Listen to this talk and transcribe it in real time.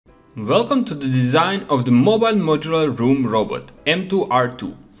Welcome to the design of the mobile modular room robot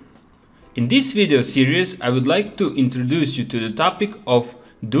M2R2. In this video series, I would like to introduce you to the topic of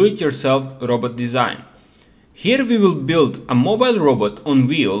do-it-yourself robot design. Here we will build a mobile robot on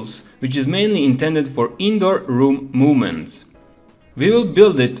wheels, which is mainly intended for indoor room movements. We will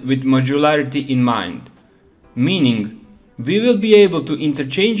build it with modularity in mind, meaning we will be able to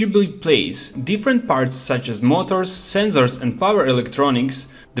interchangeably place different parts such as motors, sensors and power electronics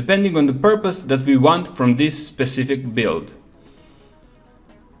depending on the purpose that we want from this specific build.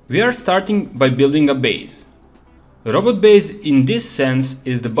 We are starting by building a base. Robot base in this sense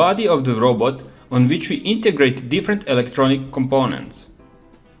is the body of the robot on which we integrate different electronic components.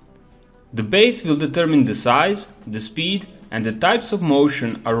 The base will determine the size, the speed and the types of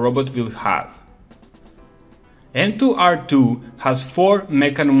motion a robot will have. M2R2 has 4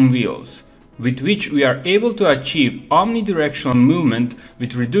 mechanism wheels, with which we are able to achieve omnidirectional movement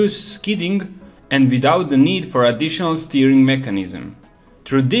with reduced skidding and without the need for additional steering mechanism.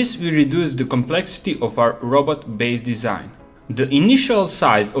 Through this we reduce the complexity of our robot base design. The initial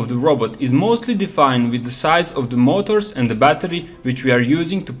size of the robot is mostly defined with the size of the motors and the battery which we are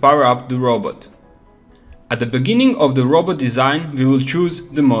using to power up the robot. At the beginning of the robot design we will choose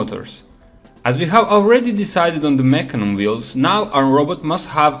the motors. As we have already decided on the mechanism wheels, now our robot must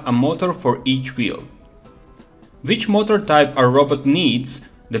have a motor for each wheel. Which motor type our robot needs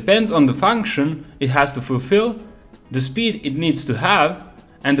depends on the function it has to fulfill, the speed it needs to have,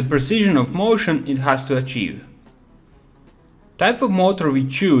 and the precision of motion it has to achieve. Type of motor we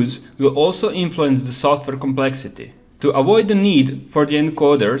choose will also influence the software complexity. To avoid the need for the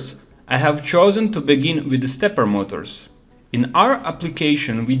encoders, I have chosen to begin with the stepper motors. In our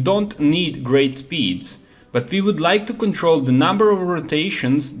application, we don't need great speeds, but we would like to control the number of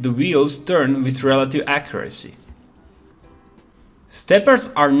rotations the wheels turn with relative accuracy. Steppers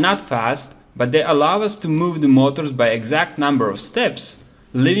are not fast, but they allow us to move the motors by exact number of steps,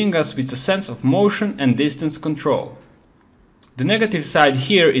 leaving us with a sense of motion and distance control. The negative side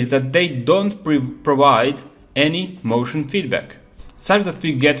here is that they don't provide any motion feedback, such that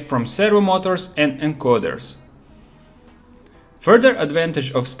we get from servo motors and encoders. Further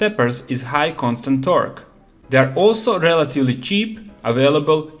advantage of steppers is high constant torque. They are also relatively cheap,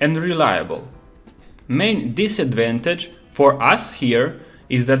 available and reliable. Main disadvantage for us here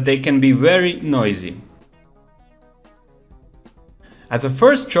is that they can be very noisy. As a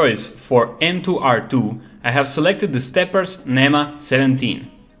first choice for M2R2, I have selected the steppers NEMA 17,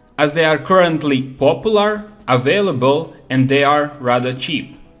 as they are currently popular, available and they are rather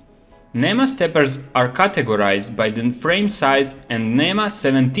cheap. NEMA steppers are categorized by the frame size, and NEMA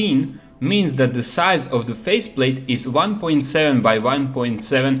 17 means that the size of the faceplate is 1.7 by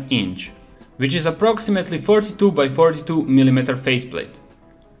 1.7 inch, which is approximately 42 by 42 mm faceplate.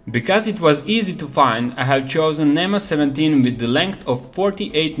 Because it was easy to find, I have chosen NEMA 17 with the length of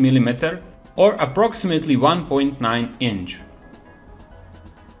 48 mm or approximately 1.9 inch.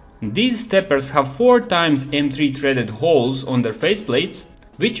 These steppers have 4 times M3 threaded holes on their faceplates,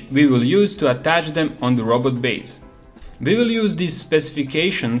 which we will use to attach them on the robot base. We will use these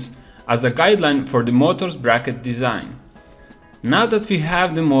specifications as a guideline for the motors bracket design. Now that we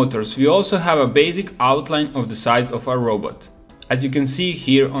have the motors, we also have a basic outline of the size of our robot, as you can see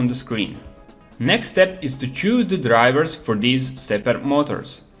here on the screen. Next step is to choose the drivers for these stepper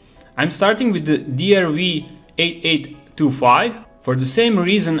motors. I'm starting with the DRV8825 for the same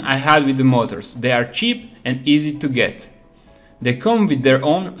reason I had with the motors. They are cheap and easy to get. They come with their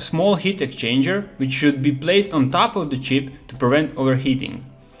own small heat exchanger, which should be placed on top of the chip to prevent overheating.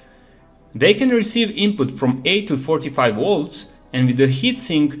 They can receive input from 8 to 45 volts, and with the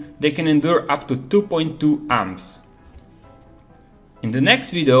heatsink they can endure up to 2.2 amps. In the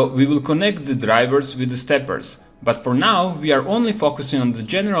next video we will connect the drivers with the steppers, but for now we are only focusing on the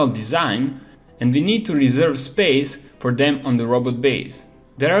general design and we need to reserve space for them on the robot base.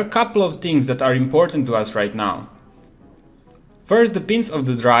 There are a couple of things that are important to us right now. First, the pins of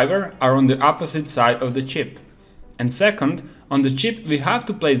the driver are on the opposite side of the chip. And second, on the chip we have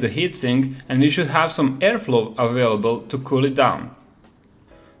to place the heatsink and we should have some airflow available to cool it down.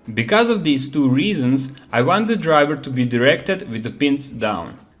 Because of these two reasons, I want the driver to be directed with the pins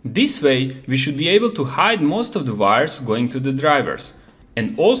down. This way we should be able to hide most of the wires going to the drivers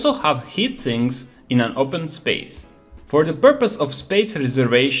and also have heatsinks in an open space. For the purpose of space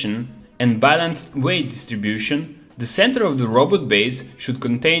reservation and balanced weight distribution, the center of the robot base should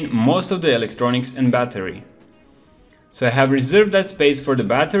contain most of the electronics and battery. So I have reserved that space for the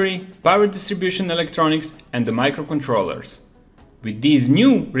battery, power distribution electronics and the microcontrollers. With these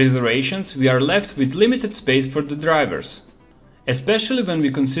new reservations, we are left with limited space for the drivers. especially when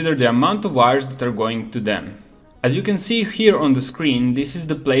we consider the amount of wires that are going to them. As you can see here on the screen, this is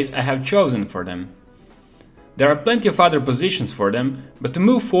the place I have chosen for them. There are plenty of other positions for them, but to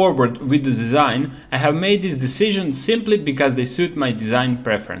move forward with the design, I have made this decision simply because they suit my design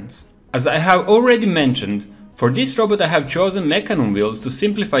preference. As I have already mentioned, for this robot I have chosen mechanism wheels to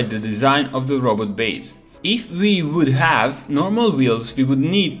simplify the design of the robot base. If we would have normal wheels, we would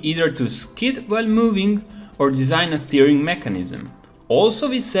need either to skid while moving or design a steering mechanism. Also,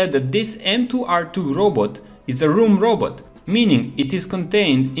 we said that this M2R2 robot is a room robot, meaning it is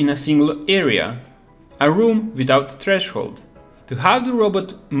contained in a single area. A room without threshold. To have the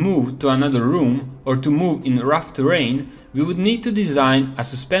robot move to another room or to move in rough terrain, we would need to design a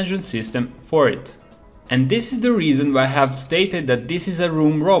suspension system for it. And this is the reason why I have stated that this is a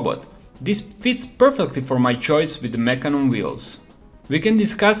room robot. This fits perfectly for my choice with the mechanism wheels. We can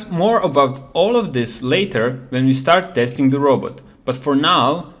discuss more about all of this later when we start testing the robot, but for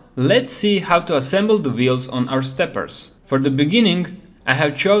now, let's see how to assemble the wheels on our steppers. For the beginning, I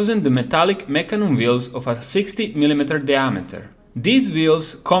have chosen the metallic mechanism wheels of a 60 mm diameter. These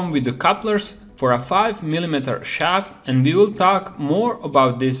wheels come with the couplers for a 5 mm shaft, and we will talk more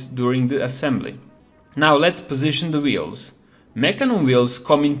about this during the assembly. Now let's position the wheels. Mechanism wheels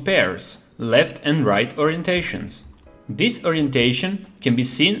come in pairs, left and right orientations. This orientation can be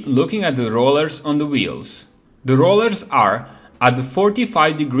seen looking at the rollers on the wheels. The rollers are at the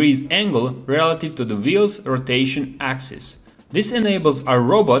 45 degrees angle relative to the wheel's rotation axis. This enables our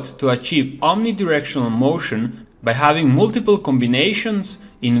robot to achieve omnidirectional motion by having multiple combinations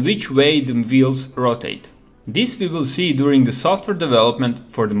in which way the wheels rotate. This we will see during the software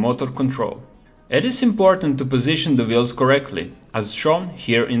development for the motor control. It is important to position the wheels correctly, as shown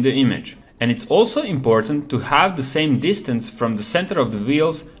here in the image. And it's also important to have the same distance from the center of the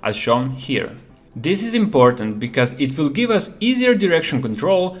wheels as shown here. This is important because it will give us easier direction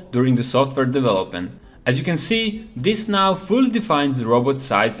control during the software development. As you can see, this now fully defines the robot's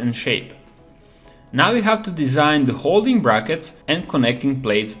size and shape. Now we have to design the holding brackets and connecting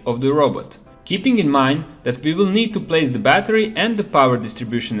plates of the robot, keeping in mind that we will need to place the battery and the power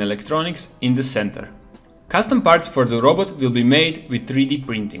distribution electronics in the center. Custom parts for the robot will be made with 3D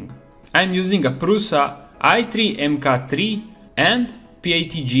printing. I am using a Prusa i3MK3 and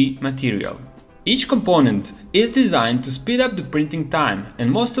PATG material. Each component is designed to speed up the printing time,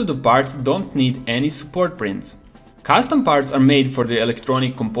 and most of the parts don't need any support prints. Custom parts are made for the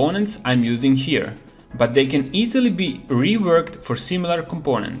electronic components I'm using here, but they can easily be reworked for similar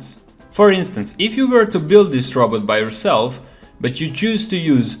components. For instance, if you were to build this robot by yourself, but you choose to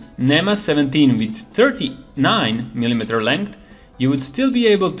use NEMA 17 with 39 mm length, you would still be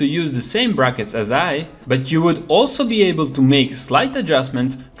able to use the same brackets as but you would also be able to make slight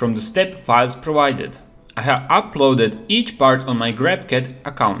adjustments from the step files provided. I have uploaded each part on my GrabCAD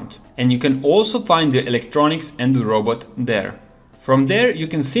account, and you can also find the electronics and the robot there. From there you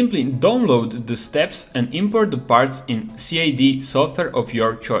can simply download the steps and import the parts in CAD software of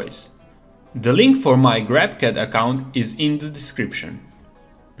your choice. The link for my GrabCAD account is in the description.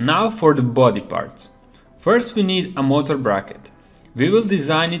 Now for the body parts. First we need a motor bracket. We will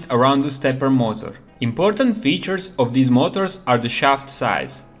design it around the stepper motor. Important features of these motors are the shaft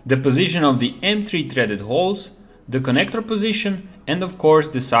size, the position of the M3 threaded holes, the connector position, and of course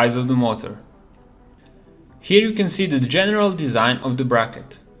the size of the motor. Here you can see the general design of the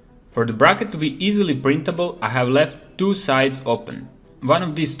bracket. For the bracket to be easily printable, I have left two sides open. One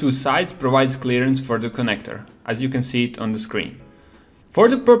of these two sides provides clearance for the connector, as you can see it on the screen. For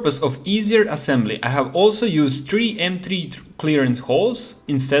the purpose of easier assembly, I have also used 3 M3 clearance holes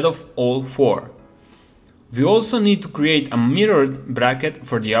instead of all 4. We also need to create a mirrored bracket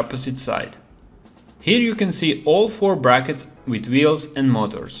for the opposite side. Here you can see all 4 brackets with wheels and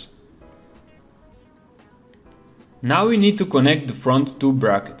motors. Now we need to connect the front 2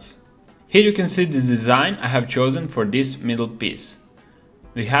 brackets. Here you can see the design I have chosen for this middle piece.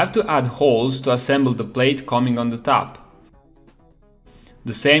 We have to add holes to assemble the plate coming on the top.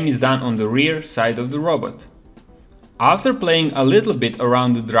 The same is done on the rear side of the robot. After playing a little bit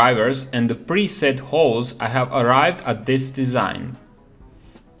around the drivers and the preset holes, I have arrived at this design.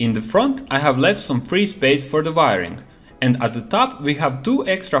 In the front I have left some free space for the wiring, and at the top we have 2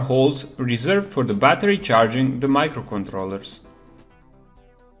 extra holes reserved for the battery charging the microcontrollers.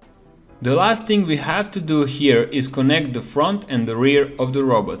 The last thing we have to do here is connect the front and the rear of the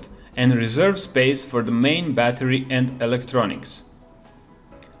robot and reserve space for the main battery and electronics.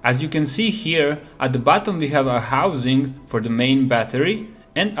 As you can see here, at the bottom we have a housing for the main battery,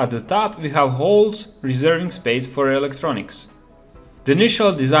 and at the top we have holes reserving space for electronics. The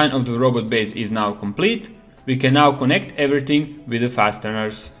initial design of the robot base is now complete. we can now connect everything with the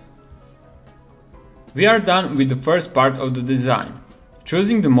fasteners. We are done with the first part of the design,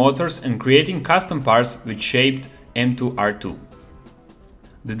 choosing the motors and creating custom parts with shaped M2R2.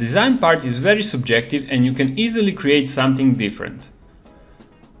 The design part is very subjective and you can easily create something different.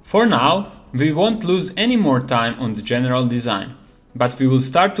 For now, we won't lose any more time on the general design, but we will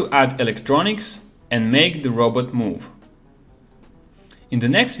start to add electronics and make the robot move. In the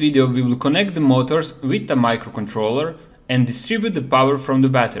next video, we will connect the motors with a microcontroller and distribute the power from the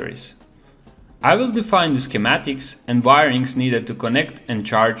batteries. I will define the schematics and wirings needed to connect and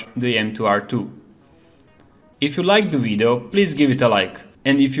charge the M2R2. If you liked the video, please give it a like.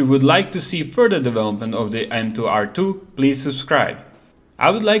 And if you would like to see further development of the M2R2, please subscribe. I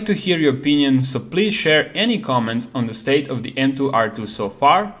would like to hear your opinion, so please share any comments on the state of the M2R2 so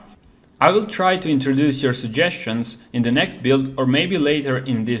far. I will try to introduce your suggestions in the next build or maybe later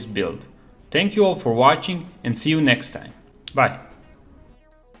in this build. Thank you all for watching and see you next time. Bye.